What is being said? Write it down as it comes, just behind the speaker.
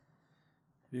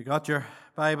You got your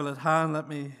Bible at hand. Let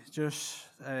me just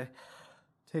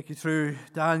take you through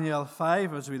Daniel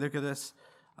 5 as we look at this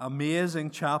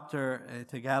amazing chapter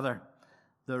together.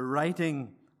 The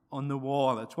writing on the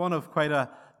wall. It's one of quite a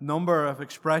number of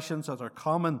expressions that are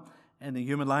common in the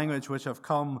human language which have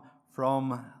come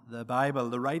from the Bible.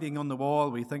 The writing on the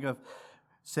wall, we think of,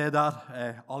 said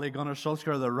that, Ole Gunnar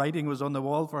Solskjaer, the writing was on the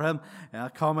wall for him. A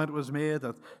comment was made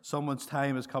that someone's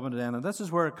time is coming to an end. And this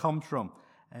is where it comes from.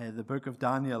 The book of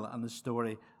Daniel and the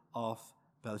story of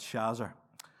Belshazzar.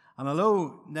 And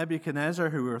although Nebuchadnezzar,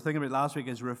 who we were thinking about last week,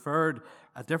 is referred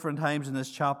at different times in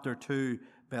this chapter to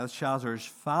Belshazzar's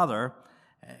father,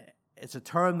 it's a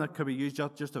term that could be used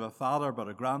not just of a father, but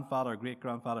a grandfather, a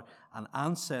great-grandfather, an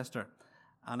ancestor.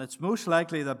 And it's most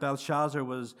likely that Belshazzar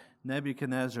was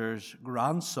Nebuchadnezzar's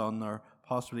grandson, or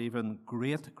possibly even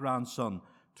great-grandson,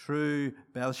 through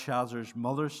Belshazzar's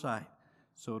mother's side.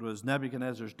 So it was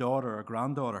Nebuchadnezzar's daughter or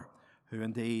granddaughter who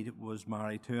indeed was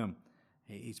married to him.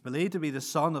 He's believed to be the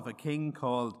son of a king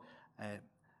called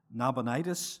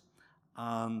Nabonidus.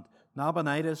 And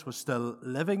Nabonidus was still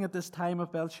living at this time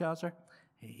of Belshazzar.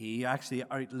 He actually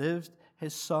outlived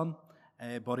his son,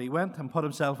 but he went and put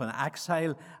himself in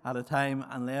exile at a time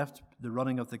and left the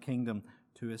running of the kingdom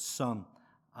to his son.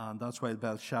 And that's why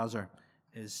Belshazzar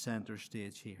is center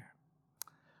stage here.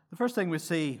 The first thing we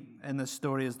see in this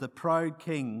story is the proud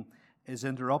king is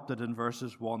interrupted in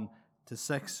verses 1 to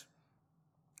 6.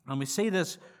 And we see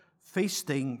this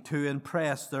feasting to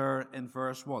impress there in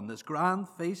verse 1. This grand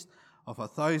feast of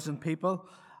 1,000 people.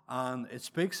 And it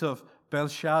speaks of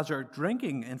Belshazzar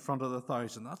drinking in front of the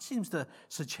 1,000. That seems to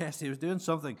suggest he was doing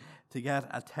something to get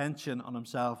attention on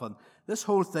himself. And this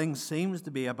whole thing seems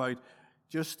to be about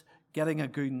just getting a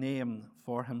good name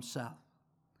for himself.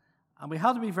 And we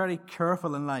have to be very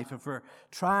careful in life if we're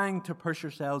trying to push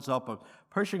ourselves up, or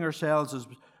pushing ourselves as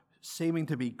seeming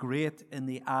to be great in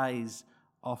the eyes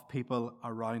of people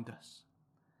around us.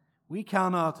 We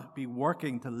cannot be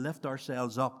working to lift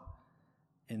ourselves up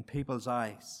in people's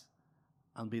eyes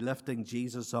and be lifting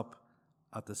Jesus up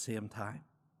at the same time.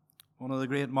 One of the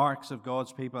great marks of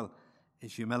God's people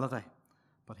is humility.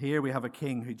 But here we have a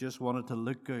king who just wanted to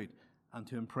look good and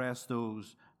to impress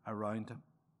those around him.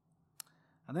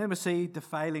 And then we see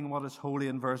defiling what is holy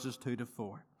in verses 2 to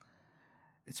 4.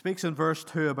 It speaks in verse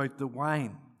 2 about the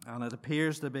wine, and it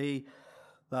appears to be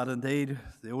that indeed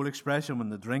the old expression, when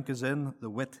the drink is in, the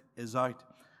wit is out.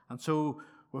 And so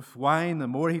with wine, the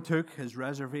more he took, his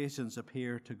reservations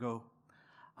appear to go.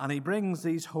 And he brings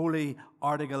these holy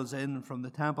articles in from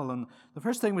the temple. And the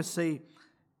first thing we see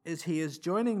is he is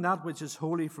joining that which is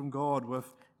holy from God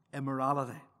with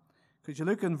immorality. Could you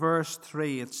look in verse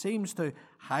 3? It seems to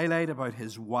highlight about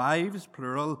his wives,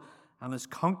 plural, and his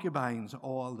concubines,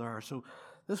 all there. So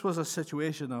this was a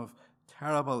situation of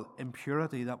terrible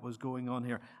impurity that was going on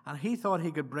here. And he thought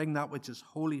he could bring that which is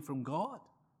holy from God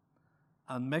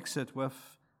and mix it with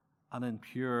an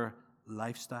impure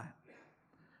lifestyle.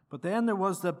 But then there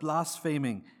was the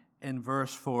blaspheming in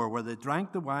verse 4, where they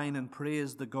drank the wine and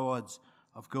praised the gods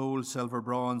of gold, silver,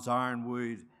 bronze, iron,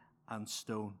 wood, and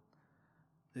stone.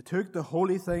 They took the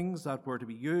holy things that were to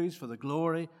be used for the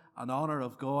glory and honor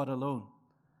of God alone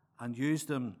and used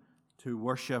them to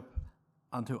worship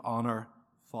and to honor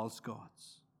false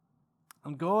gods.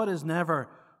 And God is never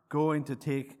going to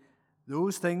take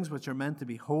those things which are meant to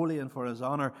be holy and for his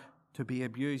honor to be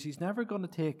abused. He's never going to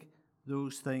take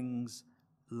those things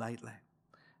lightly.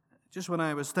 Just when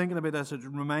I was thinking about this, it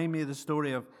reminded me of the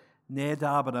story of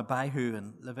Nadab and Abihu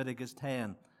in Leviticus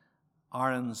 10.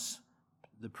 Aaron's,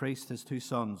 the priest, his two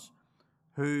sons,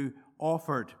 who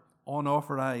offered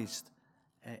unauthorized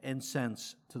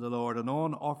incense to the Lord, an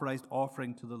unauthorized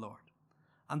offering to the Lord.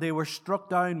 And they were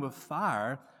struck down with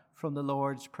fire from the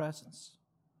Lord's presence.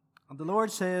 And the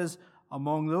Lord says,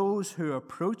 among those who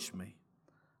approach me,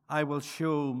 I will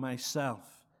show myself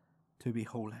to be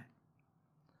holy.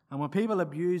 And when people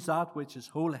abuse that which is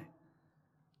holy,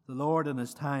 the Lord in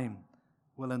his time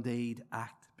will indeed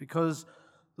act. Because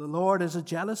the Lord is a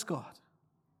jealous God.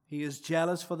 He is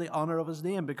jealous for the honor of his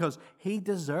name because he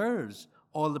deserves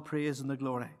all the praise and the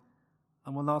glory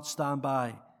and will not stand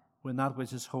by when that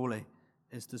which is holy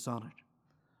is dishonored.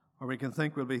 Or we can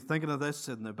think, we'll be thinking of this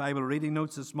in the Bible reading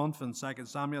notes this month in 2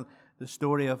 Samuel, the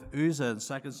story of Uzzah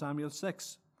in 2 Samuel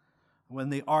 6. When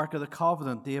the Ark of the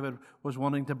Covenant, David was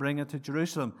wanting to bring it to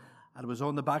Jerusalem, and it was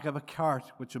on the back of a cart,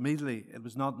 which immediately it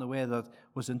was not in the way that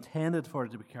was intended for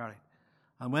it to be carried.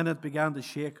 And when it began to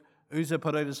shake, Uzzah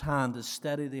put out his hand to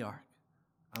steady the ark,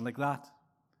 and like that,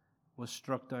 was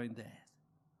struck down dead.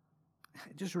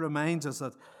 It just reminds us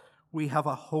that we have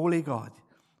a holy God.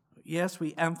 Yes,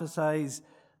 we emphasize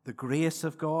the grace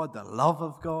of God, the love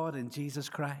of God in Jesus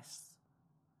Christ.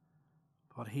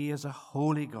 But He is a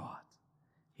holy God.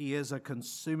 He is a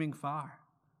consuming fire.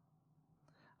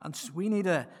 And we need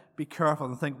to be careful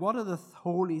and think, what are the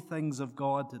holy things of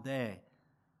God today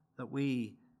that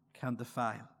we can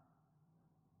defile?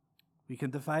 We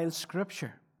can defile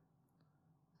Scripture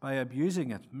by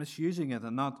abusing it, misusing it,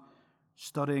 and not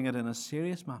studying it in a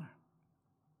serious manner.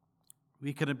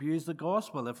 We can abuse the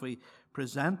gospel if we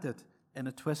present it in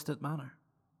a twisted manner.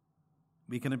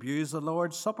 We can abuse the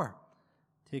Lord's Supper,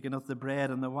 taking of the bread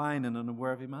and the wine in an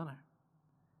unworthy manner.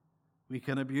 We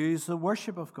can abuse the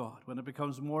worship of God when it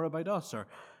becomes more about us, or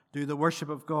do the worship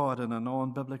of God in a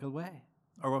non-biblical way,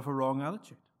 or with a wrong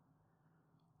attitude.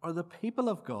 Or the people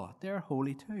of God, they're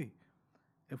holy too,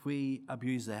 if we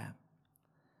abuse them.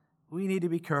 We need to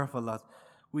be careful that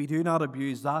we do not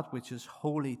abuse that which is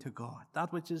holy to God,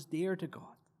 that which is dear to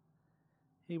God.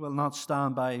 He will not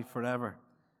stand by forever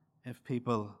if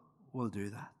people will do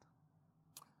that,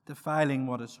 defiling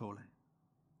what is holy.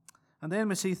 And then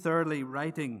we see, thirdly,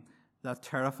 writing that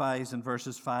terrifies in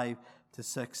verses 5 to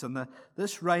 6. And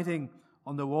this writing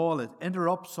on the wall, it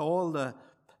interrupts all the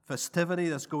festivity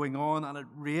that's going on, and it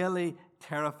really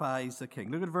terrifies the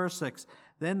king. Look at verse 6.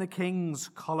 Then the king's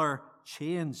color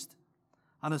changed,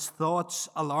 and his thoughts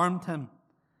alarmed him.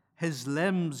 His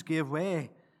limbs gave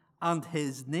way, and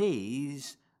his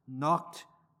knees knocked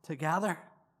together.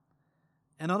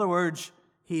 In other words,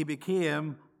 he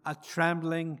became a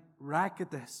trembling wreck at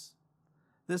this.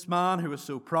 This man who was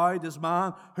so proud, this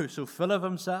man who was so full of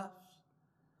himself,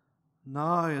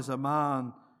 now is a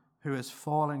man who is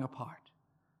falling apart,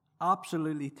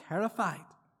 absolutely terrified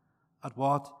at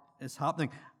what is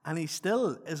happening. And he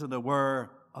still isn't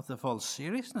aware of the full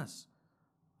seriousness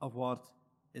of what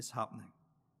is happening.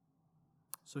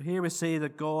 So here we see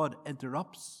that God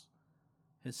interrupts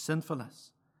his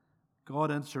sinfulness.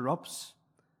 God interrupts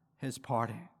his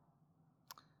party.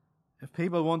 If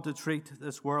people want to treat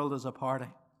this world as a party,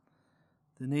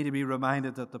 they need to be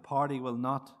reminded that the party will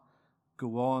not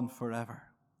go on forever.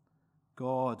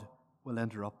 God will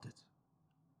interrupt it.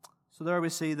 So there we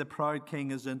see the proud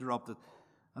king is interrupted.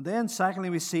 And then secondly,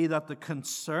 we see that the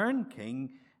concerned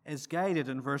king is guided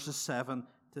in verses 7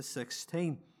 to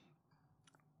 16.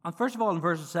 And first of all, in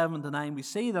verses 7 to 9, we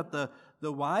see that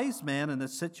the wise men in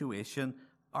this situation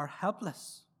are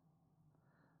helpless.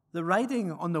 The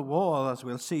writing on the wall, as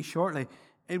we'll see shortly,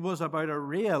 it was about a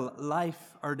real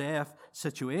life or death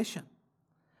situation.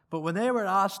 But when they were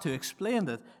asked to explain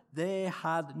it, they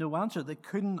had no answer. They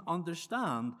couldn't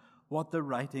understand what the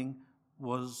writing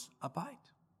was about.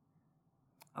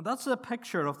 And that's a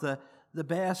picture of the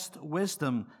best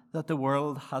wisdom that the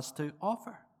world has to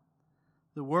offer.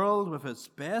 The world, with its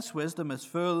best wisdom, is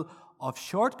full of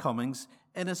shortcomings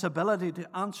in its ability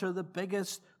to answer the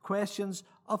biggest questions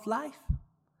of life.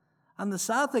 And the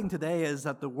sad thing today is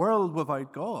that the world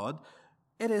without God,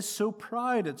 it is so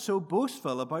proud, it's so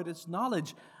boastful about its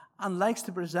knowledge, and likes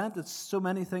to present it so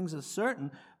many things as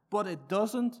certain, but it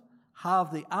doesn't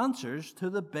have the answers to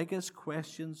the biggest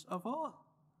questions of all.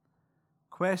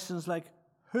 Questions like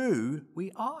who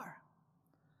we are.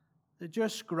 They're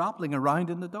just grappling around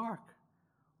in the dark.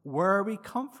 Where we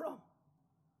come from.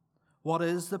 What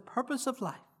is the purpose of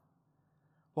life?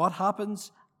 What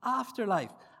happens after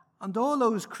life? And all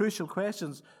those crucial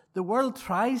questions, the world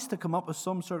tries to come up with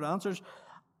some sort of answers,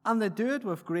 and they do it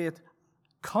with great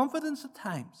confidence at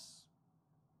times.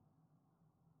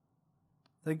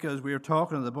 I think as we were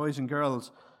talking to the boys and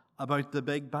girls about the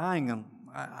Big Bang, and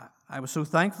I was so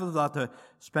thankful for that, to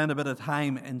spend a bit of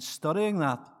time in studying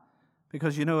that.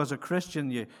 Because, you know, as a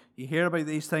Christian, you hear about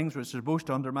these things which are supposed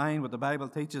to undermine what the Bible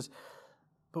teaches.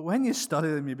 But when you study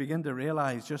them, you begin to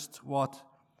realize just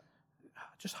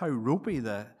how ropey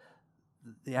the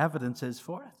evidence is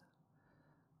for it.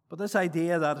 But this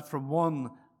idea that from one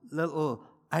little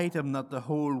item that the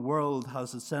whole world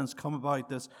has, in a sense, come about,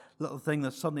 this little thing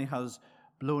that suddenly has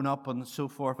blown up and so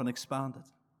forth and expanded.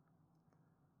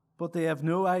 But they have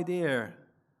no idea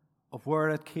of where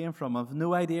it came from, have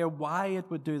no idea why it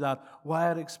would do that, why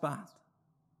it expanded.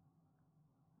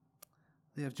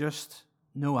 They have just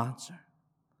no answer.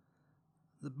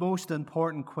 The most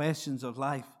important questions of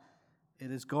life,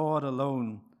 it is God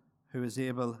alone who is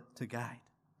able to guide.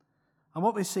 And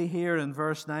what we see here in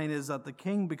verse 9 is that the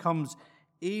king becomes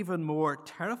even more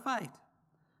terrified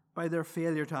by their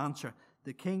failure to answer.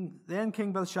 Then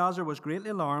King Belshazzar was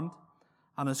greatly alarmed,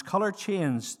 and his color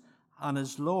changed, and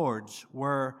his lords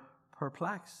were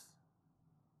perplexed.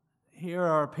 Here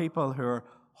are people who are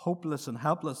hopeless and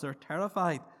helpless. They're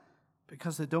terrified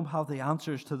because they don't have the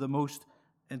answers to the most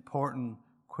important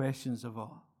questions of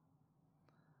all.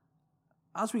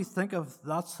 as we think of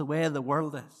that's the way the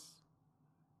world is,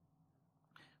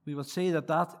 we will see that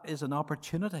that is an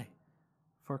opportunity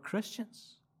for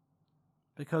Christians,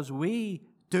 because we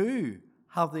do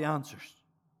have the answers.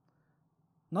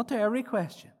 Not to every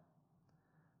question,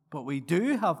 but we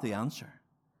do have the answer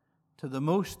to the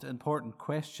most important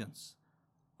questions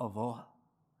of all.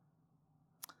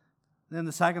 Then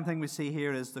the second thing we see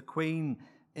here is the queen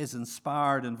is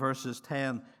inspired in verses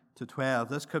 10 to 12.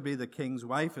 This could be the king's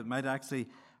wife. It might actually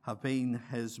have been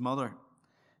his mother.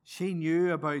 She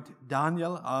knew about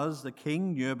Daniel as the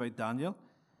king knew about Daniel,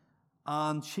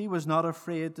 and she was not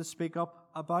afraid to speak up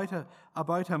about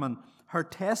him. And her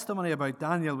testimony about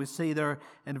Daniel, we see there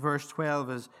in verse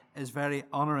 12, is very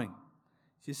honoring.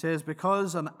 She says,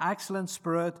 because an excellent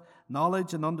spirit,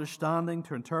 knowledge and understanding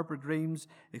to interpret dreams,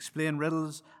 explain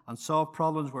riddles, and solve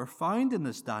problems were found in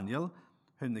this Daniel,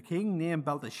 whom the king named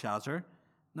Belteshazzar.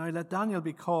 Now let Daniel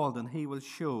be called, and he will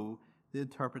show the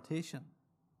interpretation.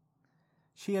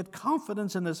 She had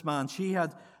confidence in this man. She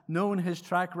had known his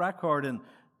track record in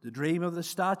the dream of the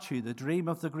statue, the dream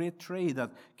of the great tree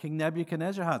that King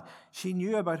Nebuchadnezzar had. She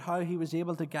knew about how he was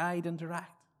able to guide and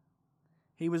direct.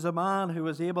 He was a man who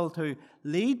was able to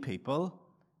lead people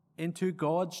into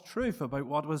God's truth about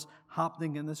what was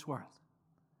happening in this world.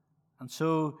 And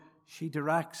so she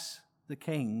directs the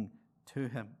king to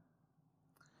him.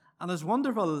 And as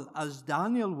wonderful as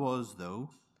Daniel was, though,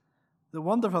 the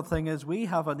wonderful thing is we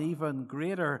have an even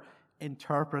greater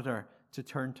interpreter to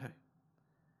turn to.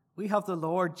 We have the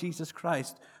Lord Jesus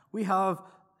Christ. We have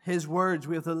his words.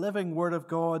 We have the living word of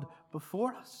God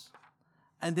before us.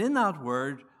 And in that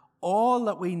word, all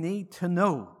that we need to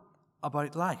know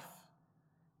about life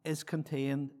is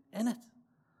contained in it.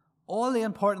 All the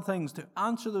important things to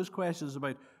answer those questions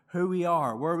about who we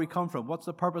are, where we come from, what's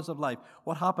the purpose of life,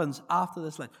 what happens after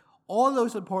this life. All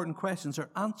those important questions are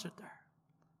answered there.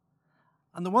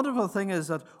 And the wonderful thing is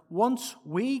that once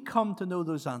we come to know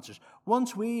those answers,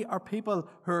 once we are people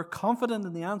who are confident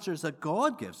in the answers that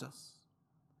God gives us,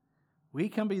 we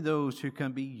can be those who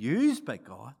can be used by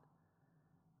God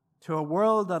to a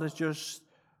world that is just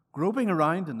groping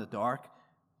around in the dark,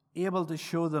 able to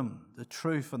show them the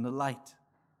truth and the light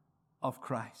of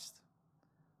Christ.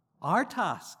 Our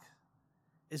task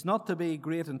is not to be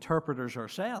great interpreters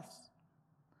ourselves.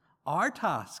 Our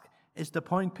task is to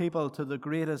point people to the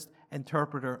greatest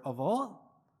interpreter of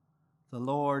all, the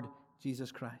Lord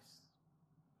Jesus Christ.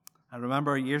 I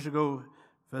remember years ago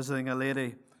visiting a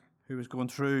lady who was going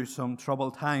through some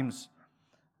troubled times.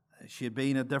 She had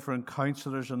been at different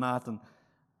counselors and that, and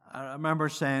I remember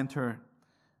saying to her,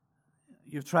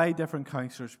 you've tried different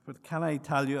counselors, but can I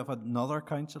tell you of another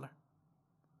counselor?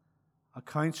 A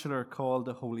counselor called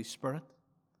the Holy Spirit.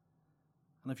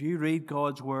 And if you read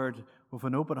God's word with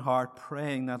an open heart,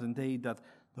 praying that indeed that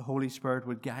the Holy Spirit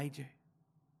would guide you,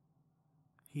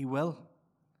 He will.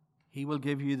 He will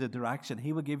give you the direction.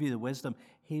 He will give you the wisdom.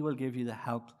 He will give you the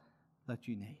help that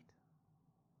you need.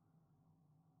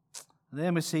 And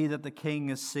then we see that the king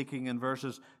is seeking in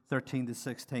verses 13 to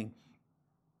 16.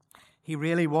 He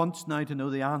really wants now to know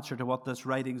the answer to what this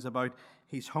writing's about.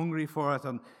 He's hungry for it,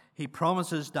 and he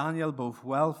promises Daniel both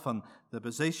wealth and the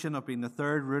position of being the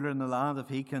third ruler in the land if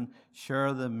he can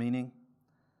share the meaning.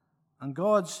 And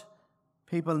God's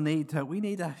people need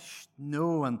to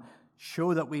know and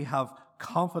show that we have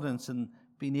confidence in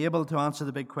being able to answer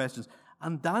the big questions.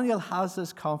 And Daniel has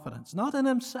this confidence, not in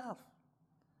himself,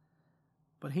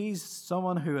 but he's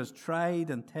someone who has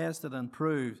tried and tested and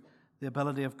proved the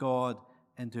ability of God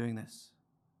in doing this.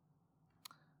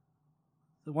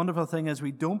 The wonderful thing is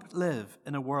we don't live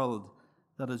in a world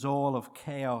that is all of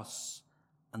chaos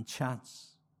and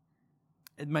chance.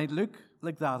 It might look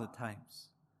like that at times,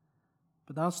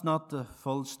 but that's not the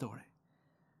full story.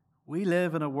 We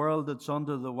live in a world that's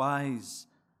under the wise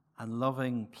and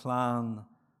loving plan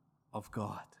of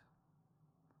God.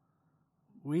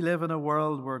 We live in a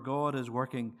world where God is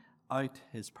working out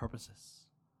His purposes.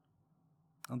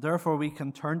 And therefore we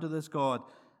can turn to this God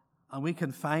and we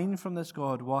can find from this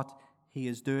God what He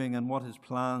is doing and what His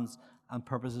plans and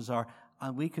purposes are.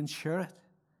 And we can share it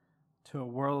to a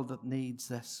world that needs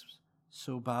this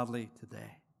so badly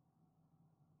today.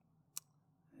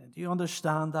 Do you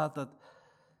understand that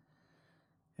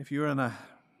if you're in a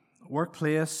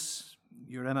workplace,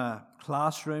 you're in a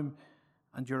classroom,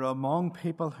 and you're among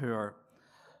people who are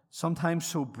sometimes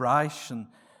so brash and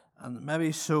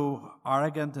maybe so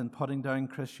arrogant in putting down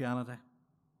Christianity,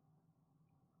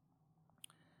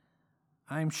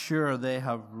 I'm sure they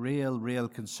have real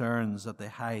concerns that they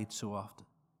hide so often.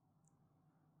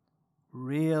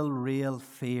 Real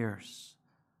fears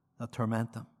that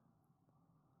torment them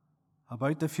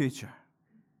about the future,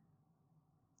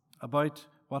 about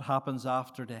what happens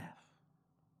after death.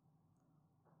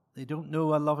 They don't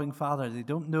know a loving Father. They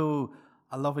don't know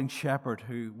a loving shepherd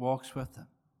who walks with them.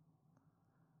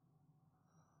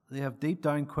 They have deep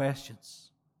down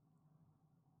questions.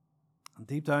 And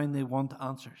deep down they want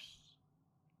answers.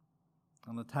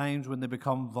 And at times when they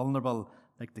become vulnerable,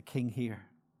 like the king here,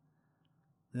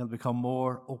 they'll become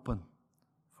more open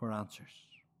for answers.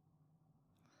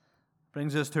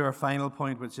 Brings us to our final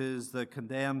point, which is the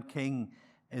condemned king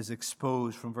is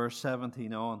exposed from verse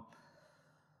 17 on.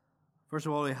 First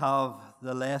of all, we have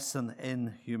the lesson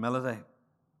in humility.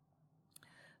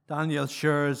 Daniel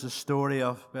shares the story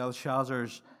of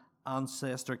Belshazzar's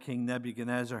ancestor, King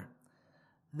Nebuchadnezzar.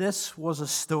 This was a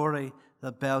story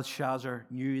that Belshazzar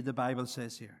knew, the Bible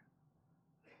says here.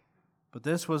 But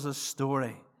this was a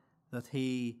story that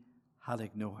he had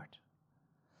ignored.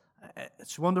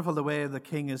 It's wonderful the way the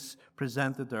king is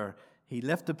presented there. He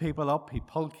lifted people up, he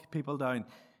pulled people down.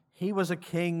 He was a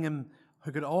king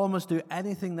who could almost do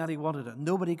anything that he wanted, and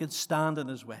nobody could stand in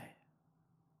his way.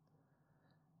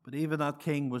 But even that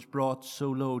king was brought so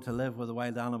low to live with the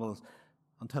wild animals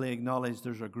until he acknowledged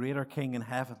there's a greater king in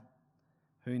heaven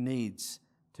who needs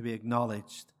to be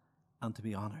acknowledged and to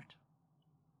be honored.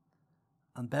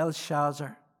 And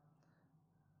Belshazzar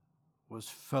was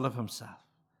full of himself.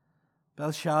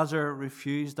 Belshazzar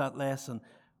refused that lesson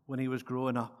when he was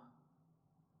growing up.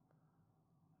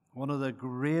 One of the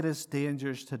greatest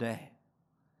dangers today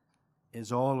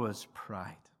is always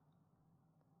pride.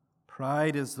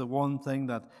 Pride is the one thing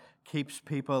that keeps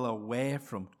people away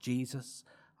from Jesus,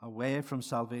 away from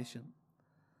salvation.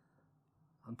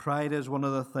 And pride is one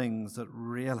of the things that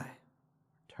really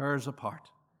tears apart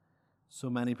so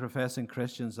many professing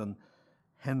Christians and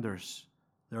hinders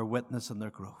their witness and their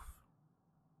growth.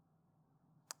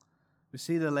 We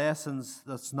see the lessons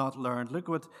that's not learned. Look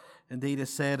what indeed is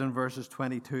said in verses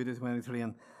 22 to 23.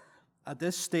 And at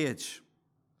this stage,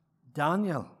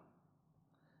 Daniel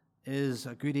is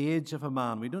a good age of a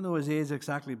man. We don't know his age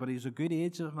exactly, but he's a good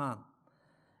age of a man.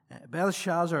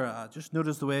 Belshazzar, just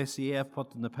notice the way CAF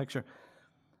put in the picture.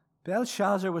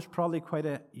 Belshazzar was probably quite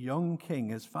a young king.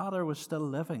 His father was still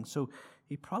living, so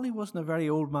he probably wasn't a very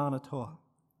old man at all.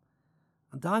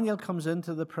 And Daniel comes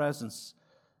into the presence.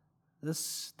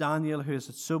 This Daniel who has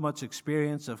had so much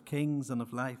experience of kings and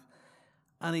of life.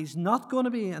 And he's not going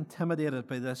to be intimidated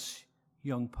by this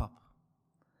young pup.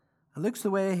 And look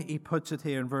the way he puts it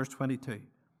here in verse 22.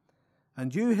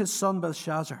 And you, his son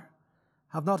Belshazzar,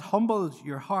 have not humbled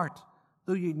your heart,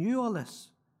 though you knew all this.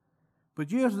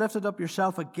 But you have lifted up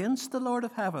yourself against the Lord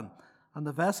of heaven, and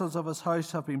the vessels of his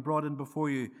house have been brought in before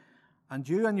you. And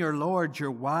you and your lords,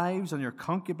 your wives and your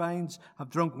concubines, have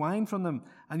drunk wine from them.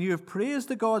 And you have praised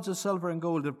the gods of silver and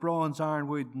gold, of bronze, iron,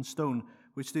 wood, and stone,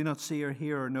 which do not see or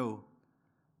hear or know.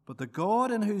 But the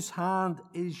God in whose hand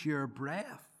is your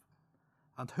breath,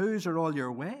 and whose are all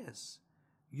your ways,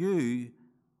 you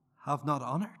have not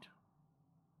honored.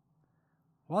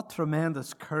 What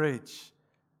tremendous courage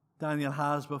Daniel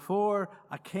has before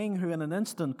a king who in an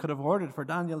instant could have ordered for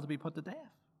Daniel to be put to death.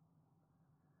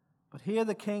 But here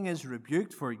the king is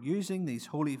rebuked for using these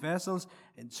holy vessels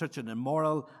in such an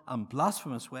immoral and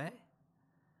blasphemous way.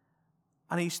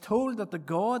 And he's told that the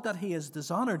God that he has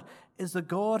dishonored is the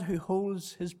God who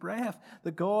holds his breath,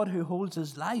 the God who holds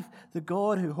his life, the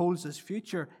God who holds his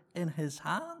future in his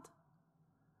hand.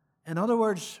 In other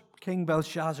words, King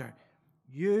Belshazzar,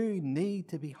 you need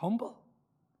to be humble.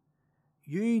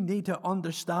 You need to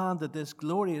understand that this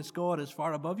glorious God is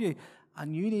far above you,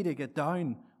 and you need to get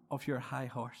down off your high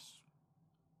horse.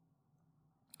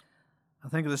 I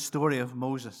think of the story of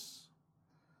Moses,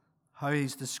 how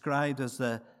he's described as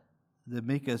the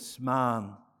meekest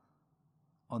man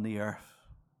on the earth.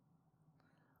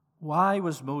 Why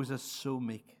was Moses so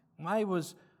meek? Why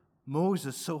was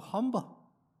Moses so humble?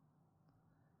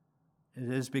 It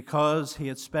is because he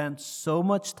had spent so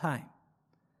much time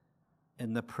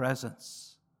in the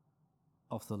presence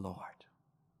of the Lord.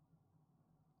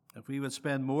 If we would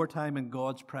spend more time in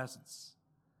God's presence,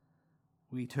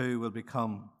 we too will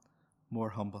become more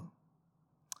humble.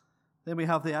 Then we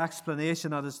have the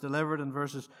explanation that is delivered in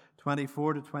verses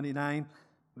 24 to 29,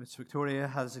 which Victoria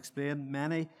has explained.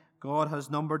 Many, God has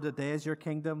numbered the days of your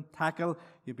kingdom. Tackle,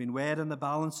 you've been weighed in the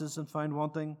balances and found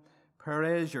wanting.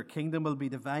 Perez, your kingdom will be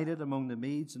divided among the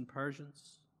Medes and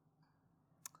Persians.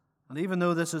 And even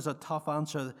though this is a tough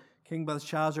answer, King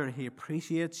Belshazzar, he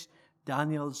appreciates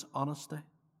Daniel's honesty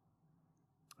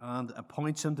and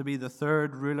appoints him to be the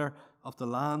third ruler of the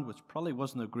land, which probably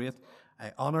wasn't a great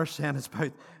honor, saying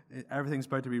everything's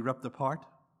about to be ripped apart.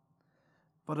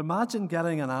 But imagine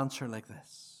getting an answer like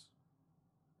this.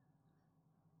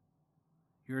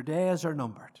 Your days are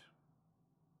numbered.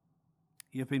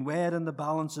 You've been weighed in the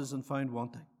balances and found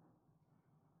wanting.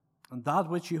 And that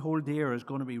which you hold dear is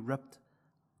going to be ripped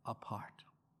apart.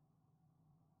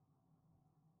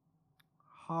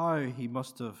 How he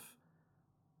must have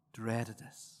dreaded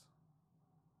this.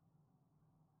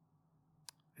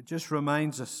 It just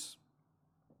reminds us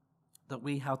that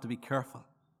we have to be careful.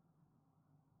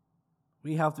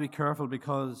 We have to be careful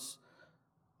because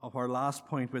of our last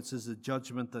point, which is the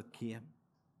judgment that came.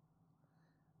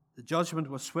 The judgment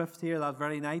was swift here that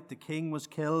very night. The king was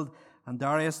killed, and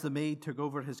Darius the Mede took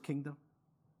over his kingdom.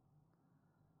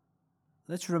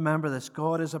 Let's remember this.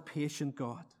 God is a patient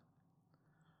God.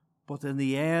 But in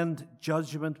the end,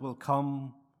 judgment will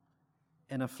come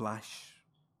in a flash.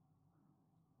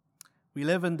 We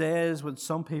live in days when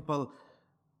some people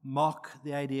mock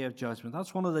the idea of judgment.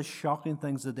 That's one of the shocking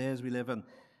things the days we live in,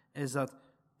 is that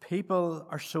people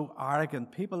are so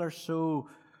arrogant. People are so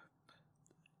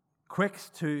quick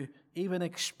to even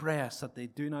express that they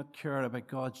do not care about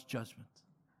God's judgment.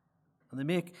 And they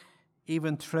make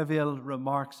even trivial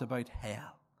remarks about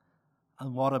hell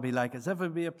and what it'll be like, as if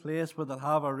it'd be a place where they'll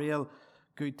have a real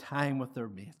good time with their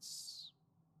mates.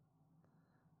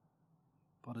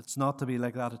 But it's not to be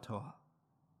like that at all.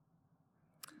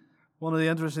 One of the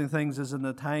interesting things is in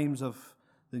the times of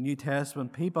the New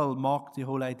Testament, people mocked the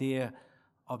whole idea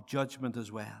of judgment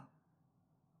as well.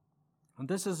 And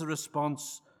this is the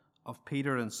response of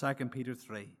Peter in 2 Peter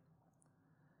 3.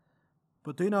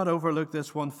 But do not overlook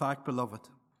this one fact, beloved,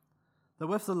 that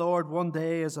with the Lord 1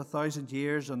 day is 1,000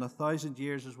 years, and 1,000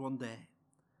 years is 1 day.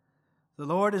 The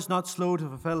Lord is not slow to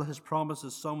fulfill his promise,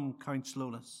 as some count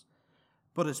slowness,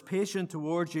 but is patient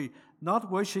towards you,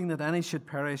 not wishing that any should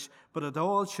perish, but that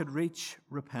all should reach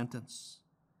repentance.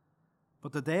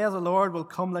 But the day of the Lord will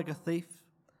come like a thief,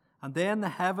 and then the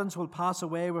heavens will pass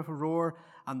away with a roar,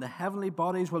 and the heavenly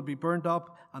bodies will be burnt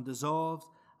up and dissolved,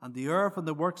 and the earth and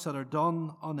the works that are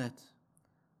done on it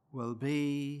will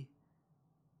be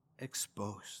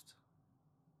exposed.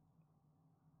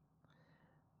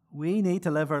 We need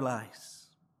to live our lives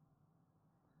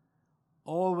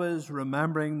always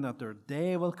remembering that their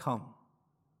day will come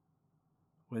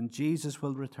when Jesus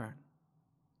will return.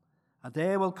 A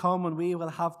day will come when we will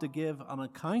have to give an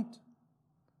account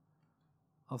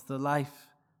of the life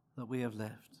that we have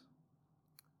lived.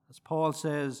 As Paul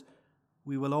says,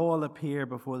 we will all appear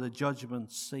before the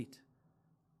judgment seat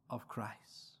of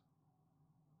Christ.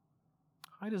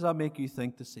 How does that make you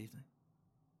think this evening?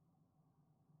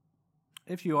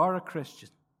 If you are a Christian,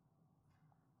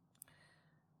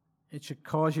 it should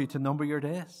cause you to number your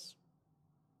days.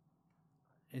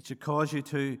 It should cause you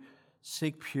to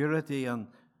seek purity and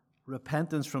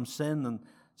repentance from sin and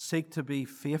seek to be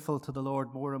faithful to the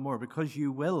Lord more and more, because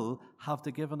you will have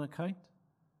to give an account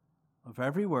of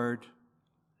every word,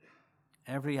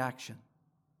 every action,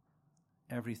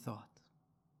 every thought.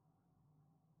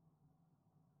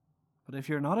 But if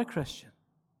you're not a Christian,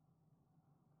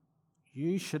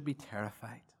 you should be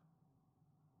terrified.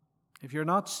 If you're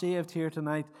not saved here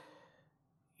tonight,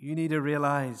 you need to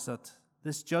realize that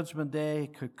this judgment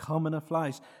day could come in a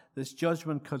flash. This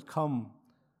judgment could come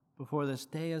before this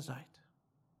day is out.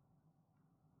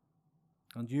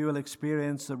 And you will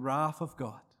experience the wrath of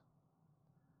God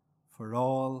for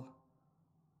all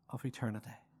of eternity.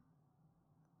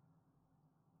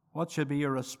 What should be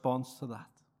your response to that?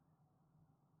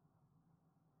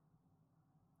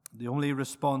 The only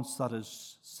response that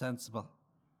is sensible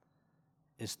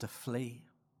is to flee.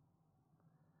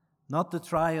 Not to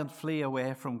try and flee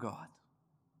away from God,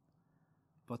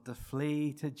 but to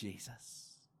flee to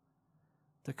Jesus.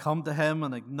 To come to him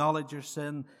and acknowledge your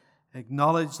sin,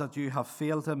 acknowledge that you have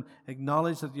failed him,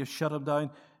 acknowledge that you've shut him down,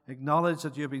 acknowledge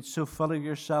that you've been so full of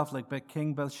yourself like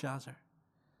King Belshazzar,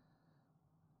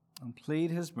 and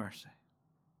plead his mercy,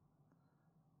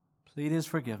 plead his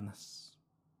forgiveness,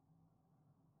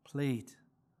 plead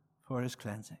for his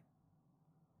cleansing.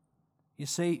 You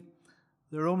see,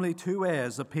 there are only two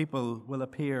ways that people will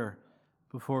appear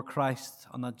before Christ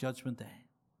on that judgment day.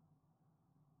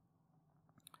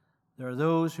 There are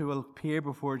those who will appear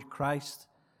before Christ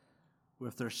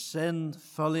with their sin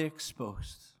fully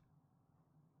exposed,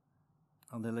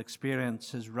 and they'll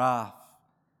experience his wrath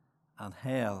and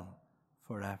hell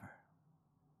forever.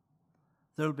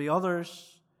 There'll be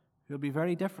others who will be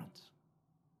very different,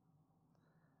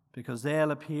 because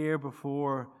they'll appear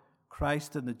before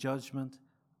Christ in the judgment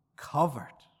covered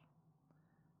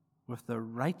with the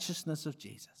righteousness of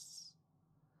Jesus.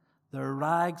 Their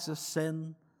rags of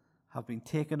sin have been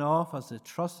taken off as they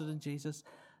trusted in Jesus,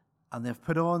 and they've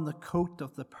put on the coat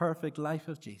of the perfect life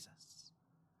of Jesus.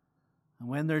 And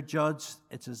when they're judged,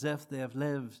 it's as if they have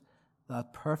lived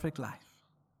that perfect life.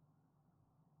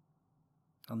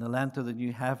 and they'll enter the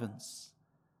new heavens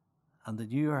and the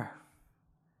new earth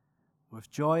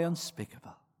with joy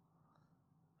unspeakable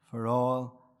for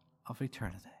all of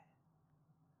eternity.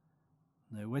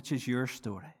 Now, which is your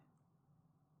story?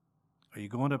 Are you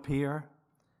going to appear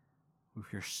with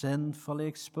your sin fully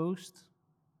exposed?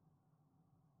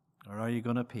 Or are you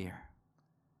going to appear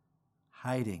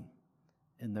hiding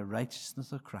in the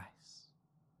righteousness of Christ?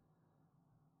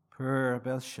 Poor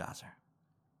Belshazzar,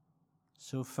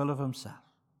 so full of himself.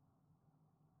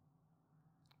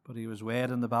 But he was weighed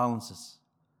in the balances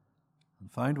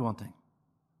and found wanting,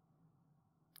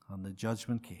 and the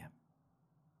judgment came.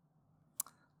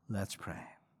 Let's pray.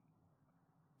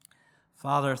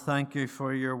 Father, thank you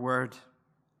for your word.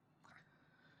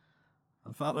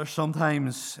 And Father,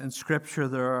 sometimes in Scripture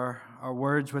there are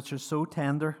words which are so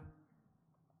tender,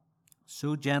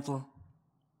 so gentle,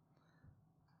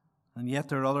 and yet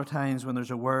there are other times when there's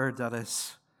a word that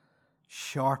is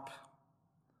sharp,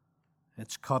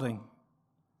 it's cutting,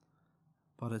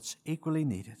 but it's equally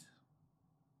needed.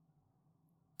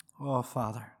 Oh,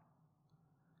 Father,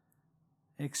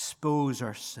 expose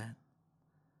our sin.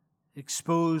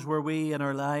 Expose where we in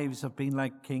our lives have been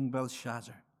like King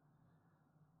Belshazzar,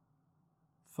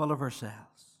 full of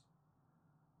ourselves,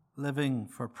 living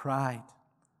for pride,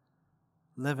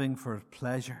 living for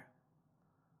pleasure,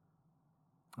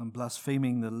 and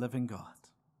blaspheming the living God.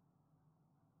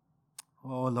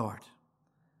 Oh, Lord,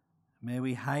 may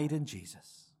we hide in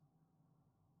Jesus,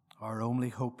 our only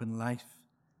hope in life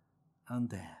and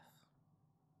death.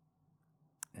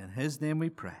 In His name we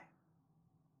pray.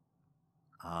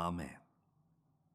 Amen.